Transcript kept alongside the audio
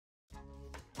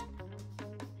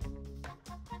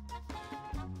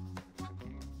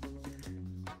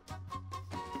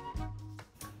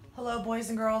Hello boys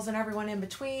and girls and everyone in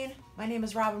between. My name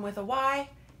is Robin with a Y,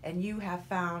 and you have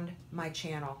found my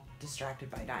channel, Distracted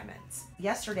by Diamonds.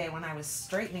 Yesterday when I was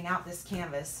straightening out this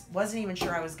canvas, wasn't even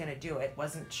sure I was gonna do it,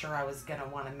 wasn't sure I was gonna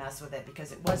wanna mess with it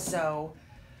because it was so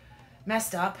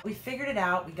messed up. We figured it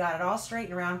out, we got it all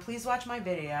straightened around. Please watch my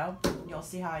video, you'll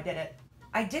see how I did it.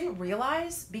 I didn't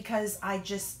realize because I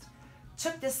just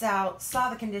took this out, saw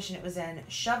the condition it was in,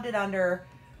 shoved it under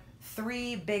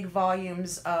 3 big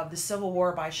volumes of The Civil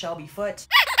War by Shelby Foote.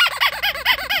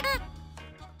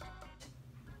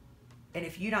 And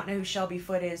if you don't know who Shelby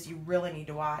Foote is, you really need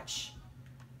to watch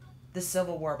The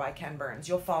Civil War by Ken Burns.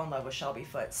 You'll fall in love with Shelby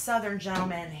Foote. Southern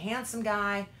gentleman, handsome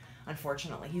guy.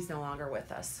 Unfortunately, he's no longer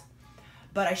with us.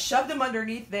 But I shoved them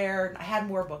underneath there. I had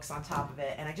more books on top of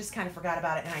it, and I just kind of forgot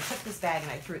about it. And I took this bag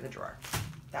and I threw it in the drawer.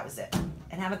 That was it.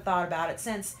 And haven't thought about it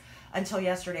since, until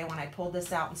yesterday when I pulled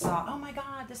this out and saw, oh my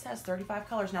God, this has 35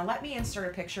 colors. Now let me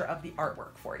insert a picture of the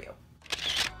artwork for you.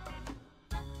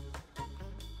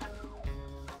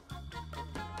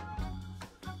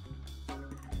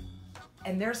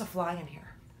 And there's a fly in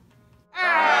here.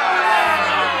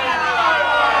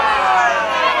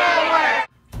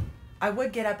 I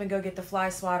would get up and go get the fly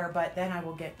swatter, but then I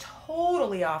will get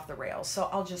totally off the rails. So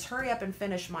I'll just hurry up and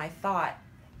finish my thought.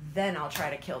 Then I'll try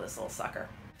to kill this little sucker.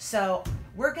 So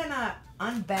we're gonna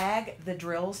unbag the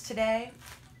drills today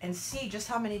and see just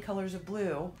how many colors of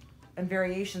blue and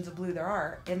variations of blue there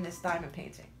are in this diamond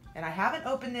painting. And I haven't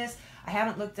opened this, I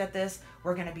haven't looked at this.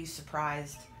 We're gonna be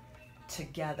surprised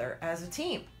together as a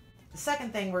team. The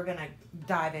second thing we're gonna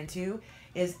dive into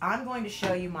is I'm going to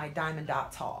show you my Diamond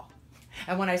Dotz haul.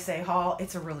 And when I say haul,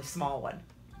 it's a really small one.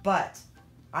 But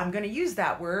I'm gonna use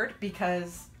that word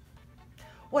because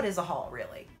what is a haul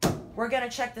really? We're gonna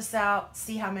check this out,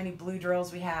 see how many blue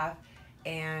drills we have,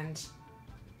 and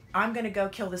I'm gonna go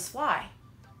kill this fly.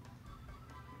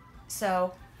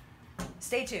 So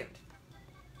stay tuned.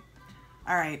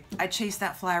 All right, I chased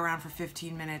that fly around for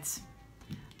 15 minutes.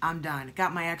 I'm done.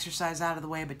 Got my exercise out of the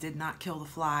way, but did not kill the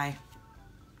fly.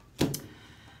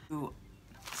 Ooh.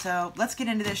 So let's get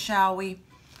into this, shall we?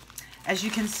 As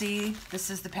you can see, this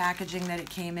is the packaging that it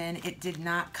came in. It did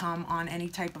not come on any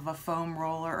type of a foam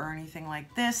roller or anything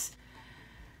like this.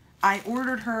 I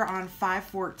ordered her on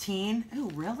 5/14. Ooh,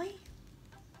 really?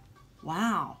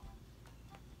 Wow.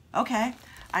 Okay.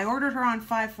 I ordered her on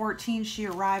 5/14. She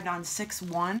arrived on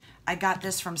 6/1. I got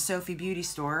this from Sophie Beauty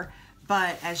Store,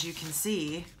 but as you can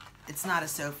see, it's not a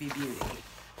Sophie Beauty.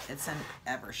 It's an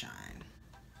EverShine.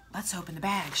 Let's open the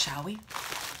bag, shall we?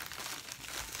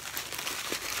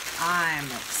 I'm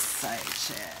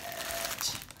excited.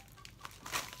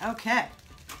 Okay.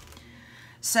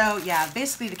 So yeah,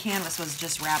 basically the canvas was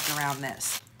just wrapped around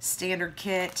this. Standard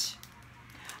kit.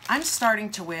 I'm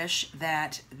starting to wish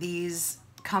that these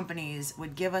companies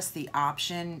would give us the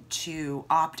option to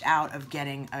opt out of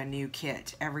getting a new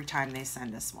kit every time they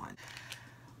send us one.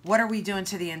 What are we doing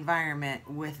to the environment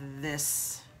with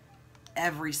this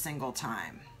every single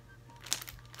time?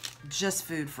 Just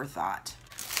food for thought.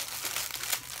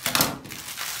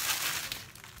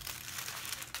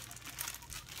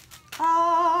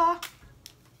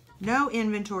 No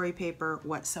inventory paper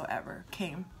whatsoever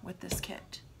came with this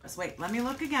kit. Just wait, let me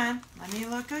look again. Let me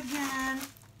look again.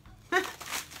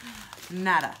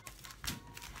 Nada.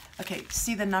 Okay,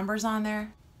 see the numbers on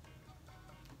there?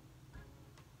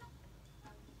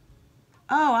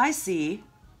 Oh, I see.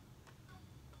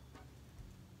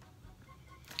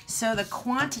 So the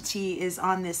quantity is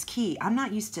on this key. I'm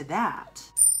not used to that.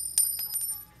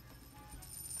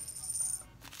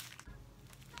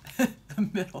 The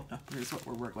middle number is what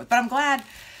we're working with. But I'm glad,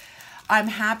 I'm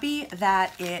happy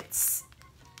that it's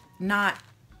not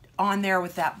on there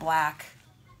with that black,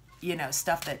 you know,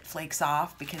 stuff that flakes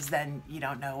off, because then you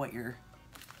don't know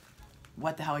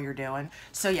what the hell you're doing.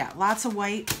 So yeah, lots of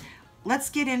white. Let's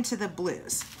get into the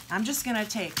blues. I'm just gonna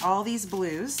take all these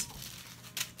blues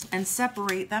and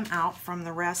separate them out from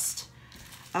the rest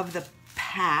of the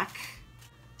pack.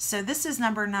 So this is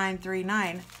number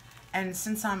 939. And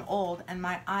since I'm old and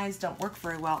my eyes don't work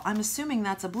very well, I'm assuming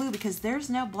that's a blue because there's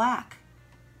no black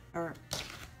or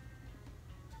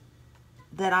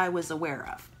that I was aware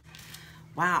of.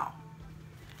 Wow.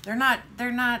 They're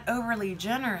not overly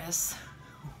generous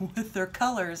with their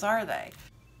colors, are they?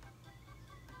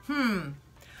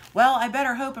 Well, I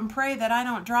better hope and pray that I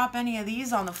don't drop any of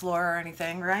these on the floor or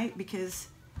anything, right? Because,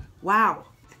 wow.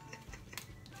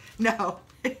 No.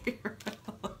 Here,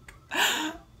 look.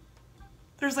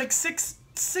 There's like six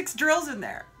drills in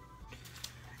there.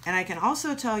 And I can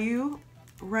also tell you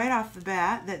right off the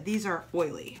bat that these are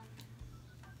oily.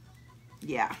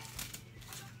 Yeah.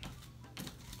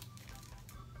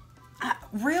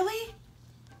 Really?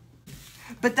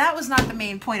 But that was not the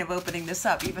main point of opening this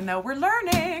up, even though we're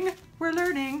learning. We're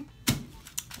learning.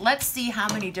 Let's see how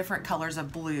many different colors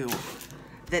of blue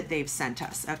that they've sent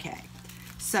us. Okay,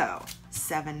 so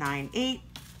 798,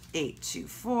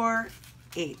 824,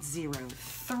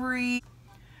 803.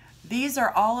 These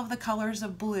are all of the colors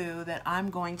of blue that I'm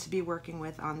going to be working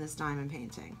with on this diamond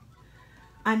painting.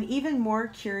 I'm even more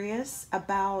curious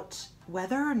about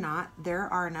whether or not there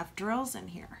are enough drills in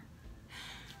here.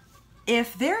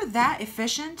 If they're that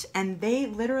efficient and they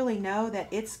literally know that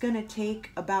it's gonna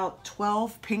take about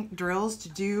 12 pink drills to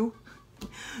do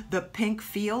the pink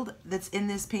field that's in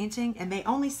this painting, and they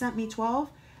only sent me 12,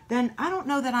 then I don't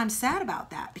know that I'm sad about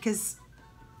that, because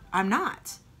I'm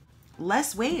not.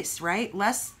 Less waste, right?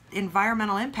 Less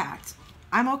environmental impact.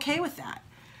 I'm okay with that.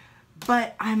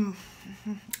 But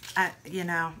you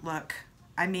know, look,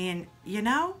 I mean, you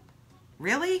know,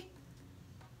 really?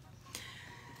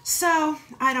 So,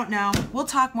 I don't know. We'll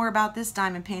talk more about this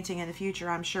diamond painting in the future,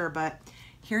 I'm sure, but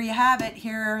here you have it.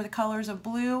 Here are the colors of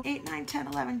blue. 8, 9, 10,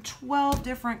 11, 12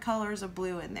 different colors of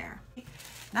blue in there.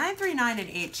 939 and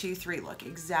 823 look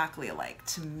exactly alike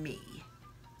to me.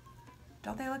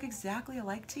 Don't they look exactly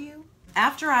alike to you?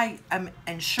 After I am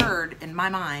ensured in my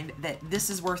mind that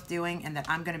this is worth doing and that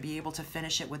I'm going to be able to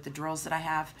finish it with the drills that I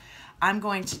have, I'm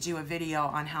going to do a video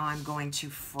on how I'm going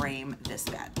to frame this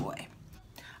bad boy.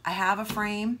 I have a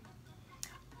frame,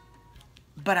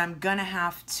 but I'm gonna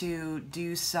have to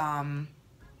do some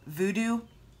voodoo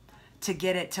to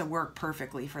get it to work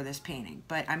perfectly for this painting.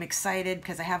 But I'm excited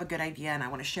because I have a good idea and I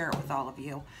want to share it with all of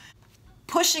you.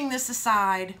 Pushing this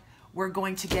aside, we're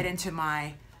going to get into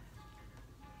my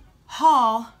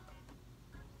haul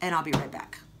and I'll be right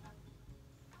back.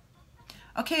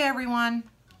 Okay everyone,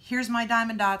 here's my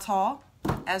Diamond Dotz haul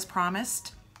as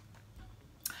promised.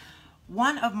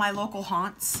 One of my local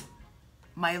haunts,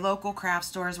 my local craft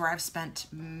stores where I've spent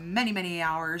many, many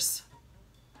hours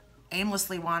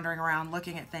aimlessly wandering around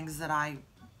looking at things that I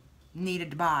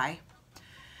needed to buy,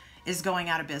 is going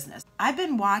out of business. I've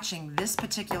been watching this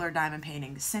particular diamond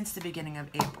painting since the beginning of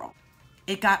April.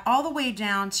 It got all the way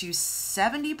down to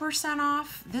 70%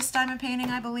 off, this diamond painting,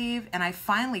 I believe, and I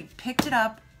finally picked it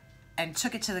up and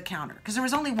took it to the counter because there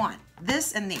was only one.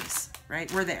 This and these,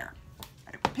 right, were there.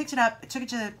 I picked it up, I took it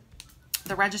to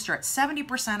the register at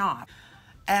 70% off,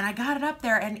 and I got it up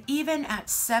there, and even at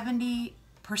 70%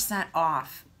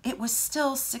 off, it was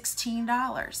still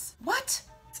 $16. What?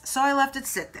 So I left it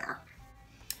sit there.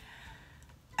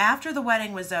 After the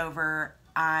wedding was over,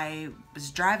 I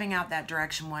was driving out that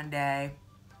direction one day,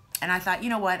 and I thought, you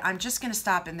know what, I'm just gonna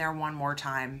stop in there one more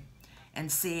time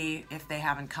and see if they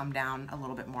haven't come down a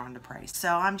little bit more on the price. So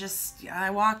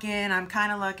I walk in, I'm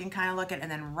kind of looking,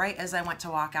 and then right as I went to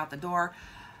walk out the door,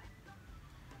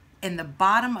 in the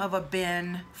bottom of a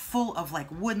bin full of like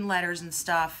wooden letters and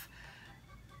stuff,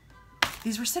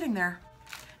 these were sitting there.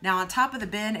 Now on top of the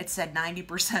bin, it said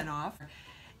 90% off,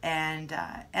 and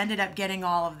ended up getting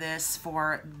all of this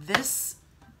for this.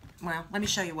 Well, let me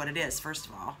show you what it is first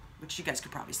of all, which you guys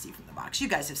could probably see from the box. You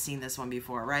guys have seen this one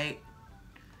before, right?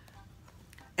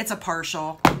 It's a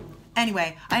partial.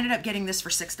 Anyway, I ended up getting this for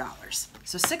 $6.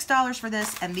 So $6 for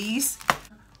this, and these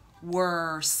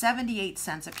were 78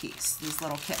 cents a piece, these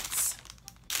little kits.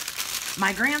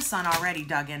 My grandson already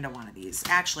dug into one of these.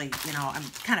 Actually, you know, I'm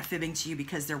kind of fibbing to you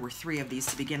because there were 3 of these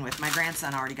to begin with. My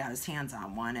grandson already got his hands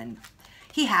on one, and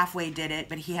he halfway did it,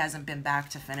 but he hasn't been back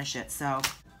to finish it, so.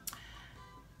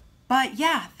 But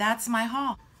yeah, that's my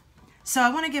haul. So I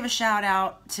want to give a shout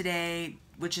out today,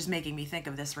 which is making me think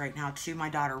of this right now, to my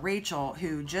daughter Rachel,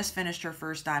 who just finished her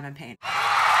first diamond paint.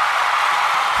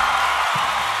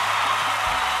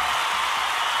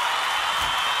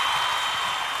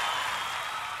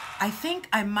 I think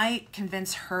I might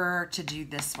convince her to do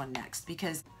this one next,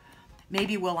 because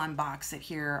maybe we'll unbox it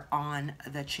here on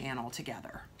the channel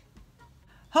together.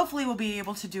 Hopefully we'll be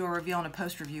able to do a reveal and a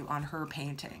post review on her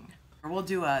painting. Or we'll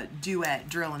do a duet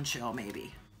drill and chill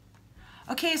maybe.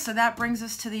 Okay, so that brings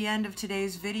us to the end of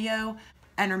today's video.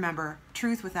 And remember,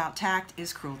 truth without tact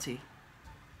is cruelty.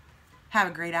 Have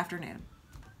a great afternoon.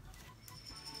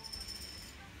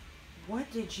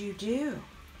 What did you do?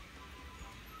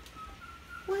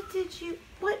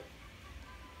 What?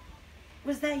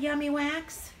 Was that yummy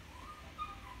wax?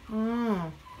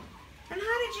 And how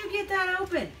did you get that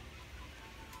open?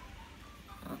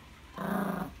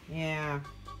 Yeah.